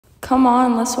Come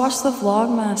on, let's watch the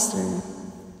Vlogmaster.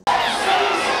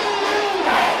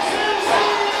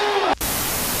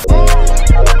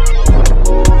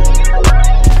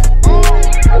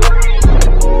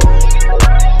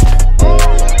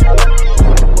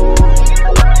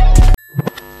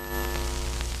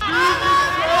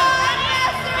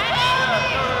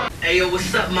 Hey yo,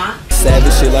 what's up, ma?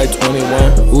 Savage shit like 21,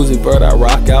 Uzi bird, I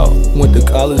rock out. Went to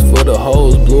college for the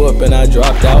hoes, blew up and I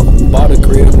dropped out. Bought a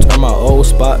crib, turned my old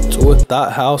spot to a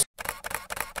thought house.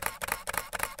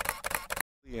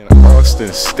 In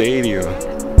Austin Stadium.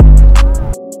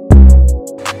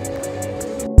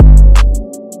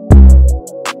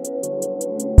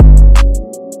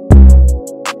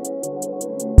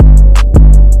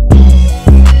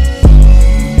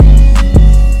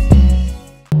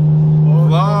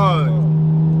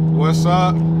 What's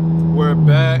up? We're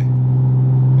back,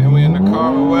 and we in the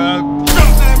car. Well, drop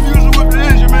that music. What the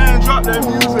is, your man? Drop that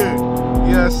music.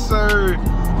 Yes, sir.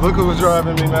 Look who was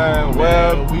driving me, man.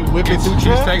 Well, we whipping through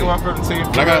traffic. Taking my 15.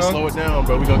 I gotta slow it down,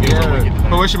 bro. We gonna get it wicked tonight.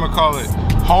 But what you gonna call it?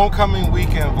 Homecoming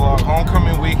weekend vlog.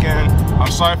 Homecoming weekend.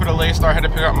 I'm sorry for the late start. I had to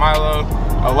pick up Milo.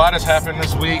 A lot has happened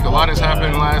this week. A lot has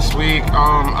happened last week.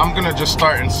 I'm gonna just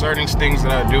start inserting things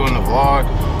that I do in the vlog.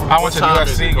 I went to the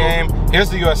USC game. Here's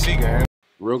the USC game.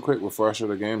 Real quick, before I show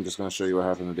the game, just going to show you what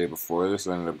happened the day before this.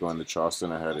 I ended up going to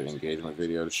Charleston. I had an engagement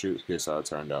video to shoot. Here's how it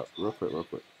turned out. Real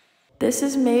quick. This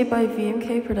is made by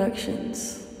VMK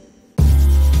Productions.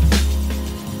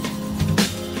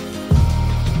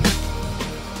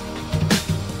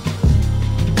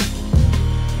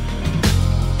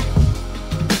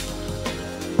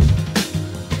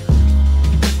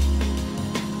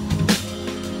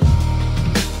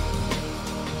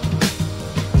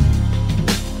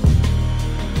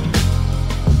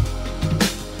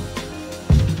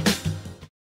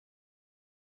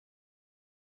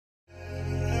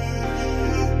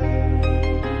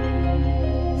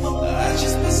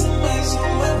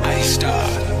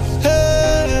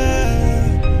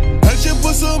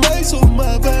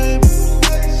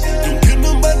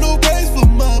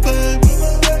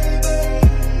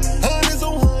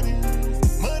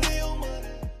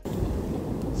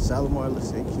 Salomar, let's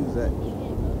say Cusack.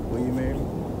 Will you marry me?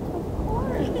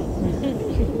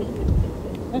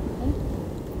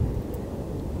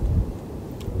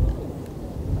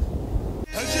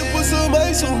 I just put some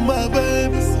ice on my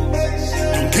baby.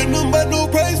 Don't care nothing about no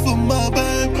price for my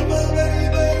baby.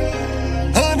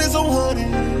 Hundreds on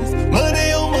hundreds,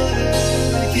 money on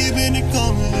money. Keeping it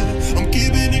coming, I'm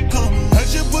keeping it coming. I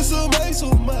just put some ice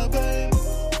on my baby.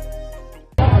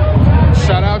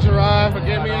 Shout out Gerard for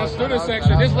getting me in the student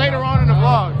section. This later on in the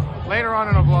vlog. Later on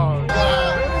in the vlog.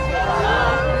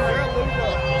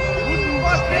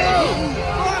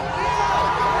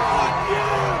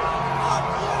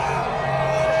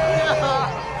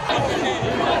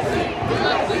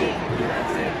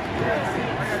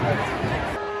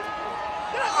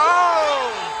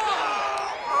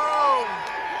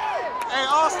 Hey,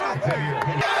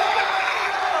 Austin.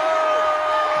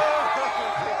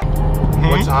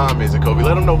 What time is it, Kobe?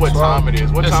 Let them know what time it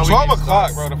is. What time? It's 12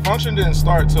 o'clock, bro. The function didn't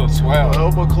start till 12.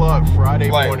 12 o'clock Friday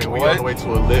morning. We on the way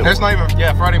to a lit. It's not even,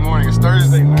 yeah, Friday morning. It's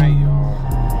Thursday night,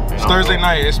 y'all. It's Thursday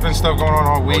night. It's been stuff going on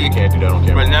all week. You can't do that on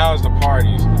camera. But now it's the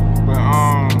parties. But,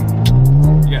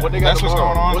 yeah, that's what's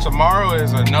going on. Tomorrow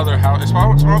is another house.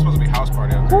 Tomorrow's supposed to be house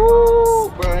party out there.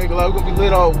 Woo! Bro, I ain't gonna lie, we're gonna be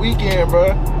lit all weekend,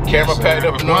 bro. Camera packed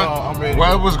up and all. I'm ready.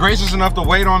 Well, it was gracious enough to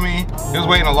wait on me. It was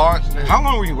waiting a lot. How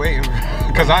long were you waiting?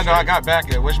 Because I know I got back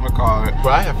at whatchamacallit.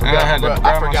 Bro, I forgot.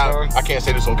 I forgot. I can't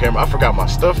say this on camera. I forgot my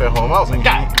stuff at home. I was like,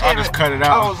 God, I just cut it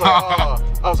out. I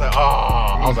was like,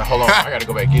 hold on. I gotta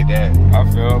go back and get that. I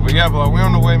feel. But yeah, bro, we're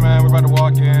on the way, man. We're about to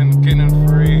walk in, getting in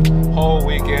free. Whole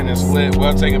weekend is lit.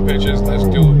 We're taking pictures. Let's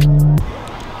do it.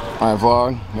 All right,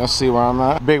 vlog. Y'all see where I'm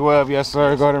at. Big Web, yes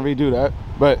sir. Go ahead and redo that.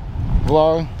 But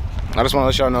vlog, I just want to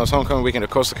let y'all know it's homecoming weekend of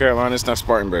Coastal Carolina. It's not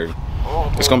Spartanburg.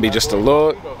 It's gonna be just a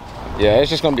little. Yeah, it's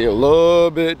just gonna be a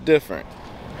little bit different.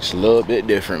 Just a little bit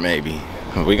different, maybe.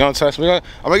 We gonna test. I'm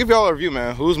gonna give y'all a review,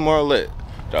 man. Who's more lit,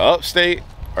 the upstate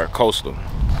or coastal?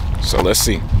 So let's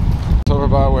see. It's over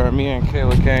by where me and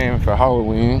Kayla came for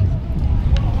Halloween.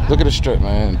 Look at the strip,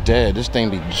 man. Dead. This thing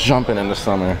be jumping in the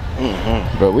summer.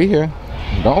 But we here.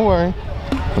 Don't worry.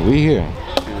 We here.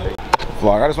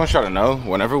 Vlog, I just want y'all to know,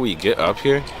 whenever we get up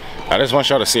here, I just want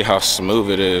y'all to see how smooth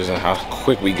it is and how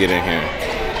quick we get in here.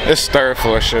 This third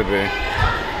floor should be.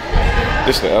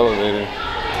 This the elevator.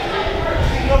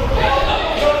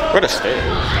 Where the stairs?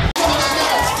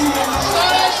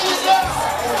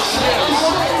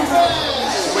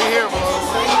 We here, bro.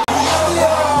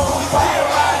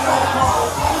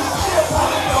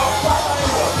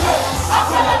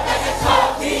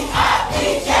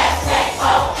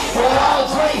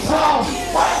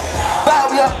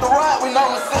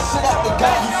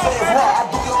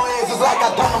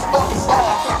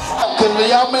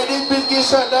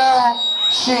 just shut down.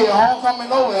 Shit,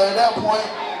 homecoming over at that point.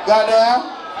 Goddamn.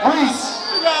 Reese.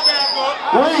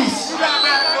 Reese.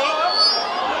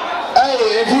 Hey,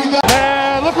 if you got.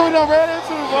 Man, look who we done ran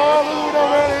into, bro. Look who we done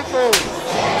ran into.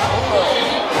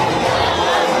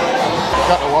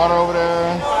 Got the water over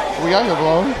there. We out here,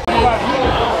 bro.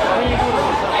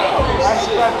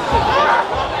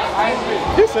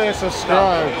 He said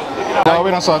subscribe. Yo,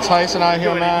 we done saw Tyson out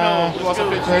here, man.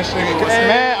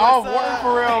 Man, all water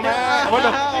for real, man. What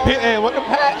the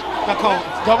patch? That called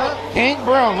double pink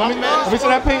brown. Let me see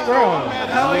that pink brown.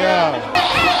 Yeah.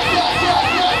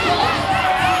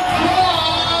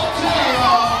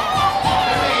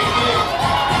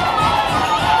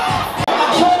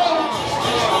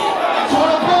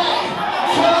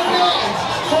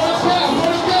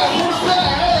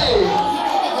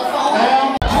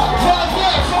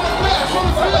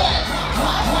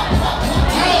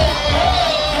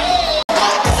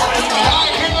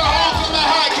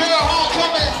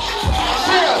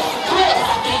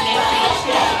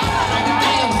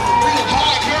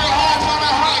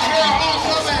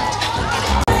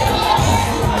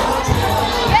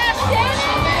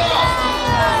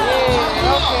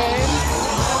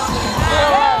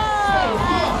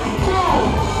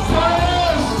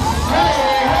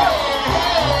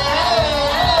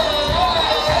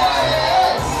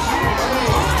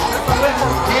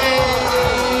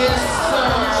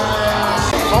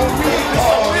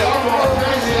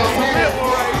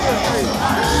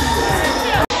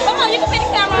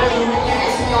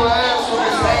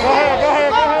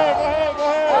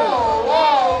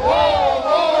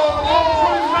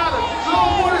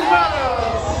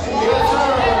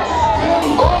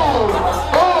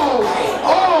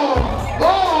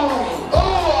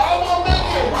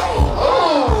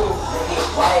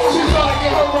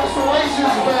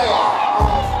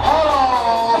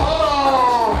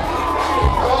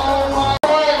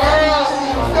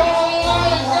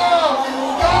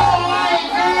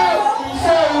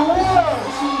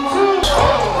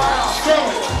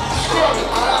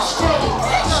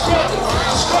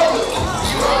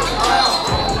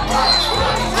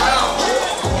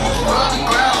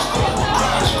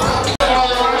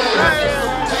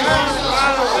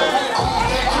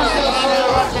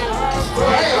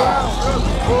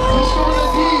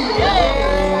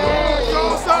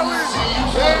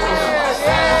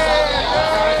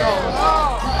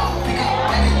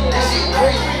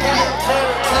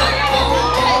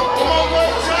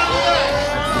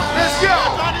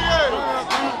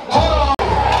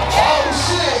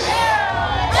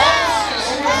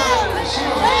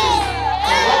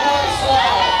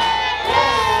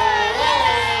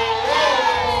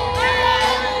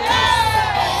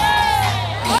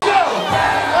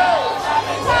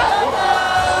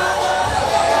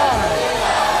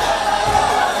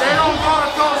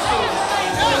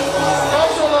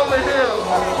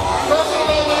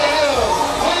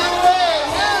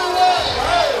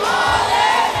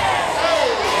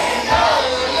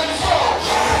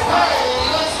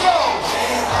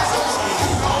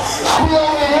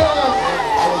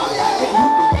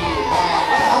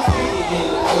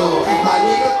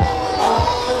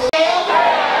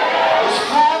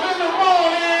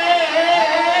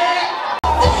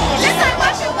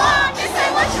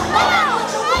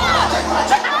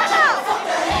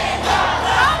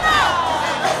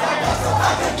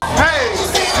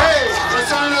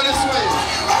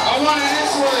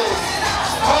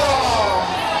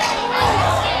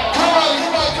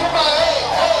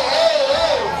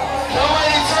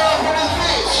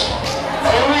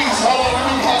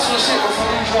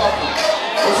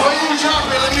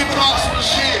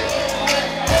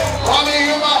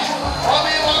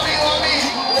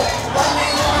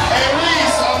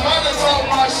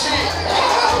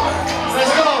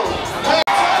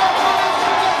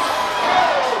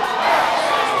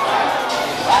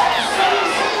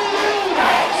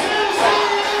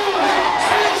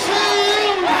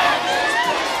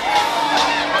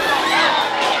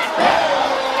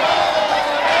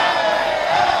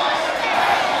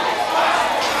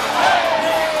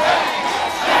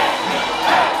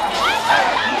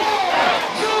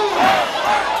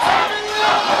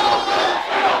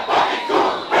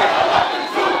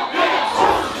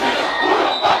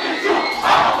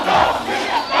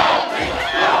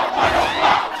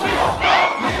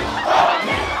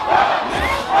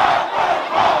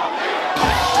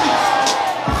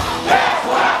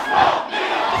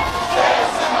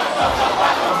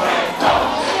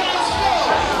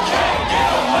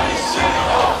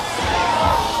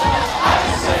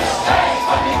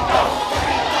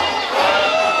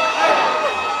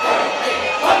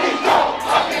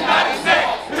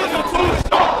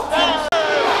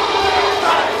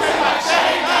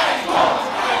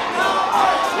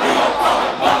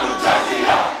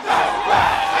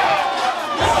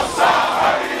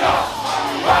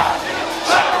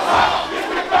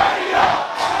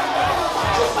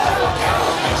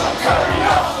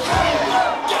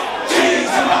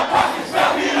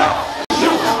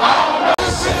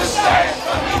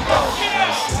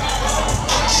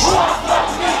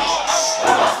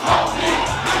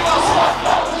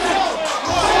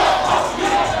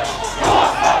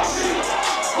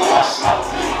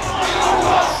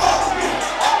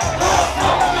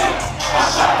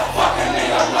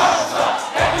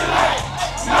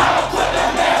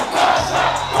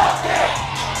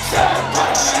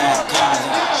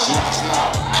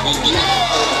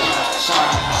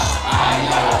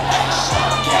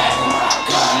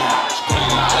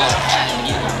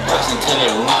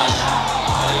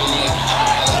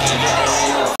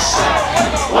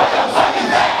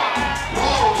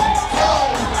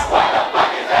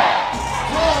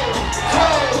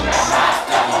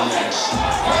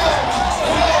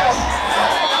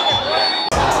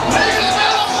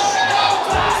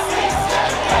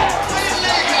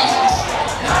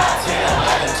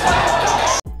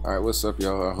 What's up,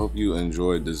 y'all? I hope you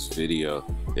enjoyed this video.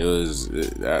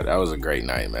 That was a great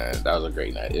night, man. That was a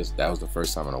great night. That was the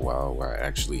first time in a while where I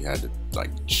actually had to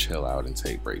like chill out and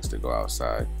take breaks to go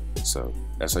outside. So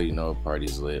that's how you know a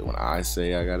party's lit. When I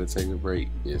say I gotta take a break,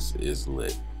 it's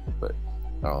lit. But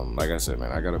like I said,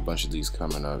 man, I got a bunch of these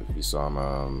coming up. If you saw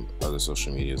my other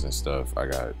social medias and stuff, I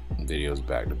got videos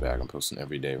back to back. I'm posting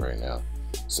every day right now.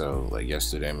 So like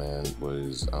yesterday, man,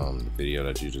 was the video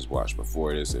that you just watched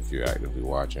before this, if you're actively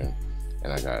watching,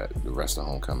 and I got the rest of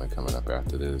Homecoming coming up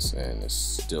after this, and there's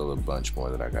still a bunch more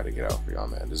that I got to get out for y'all,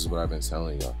 man. This is what I've been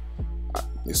telling y'all.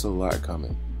 It's a lot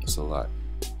coming. It's a lot.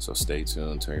 So stay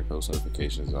tuned, turn your post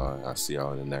notifications on. I'll see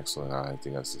y'all in the next one. I don't have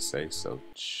anything else to say, so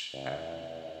ciao.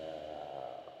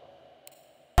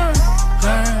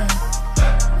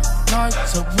 Like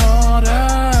the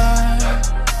water.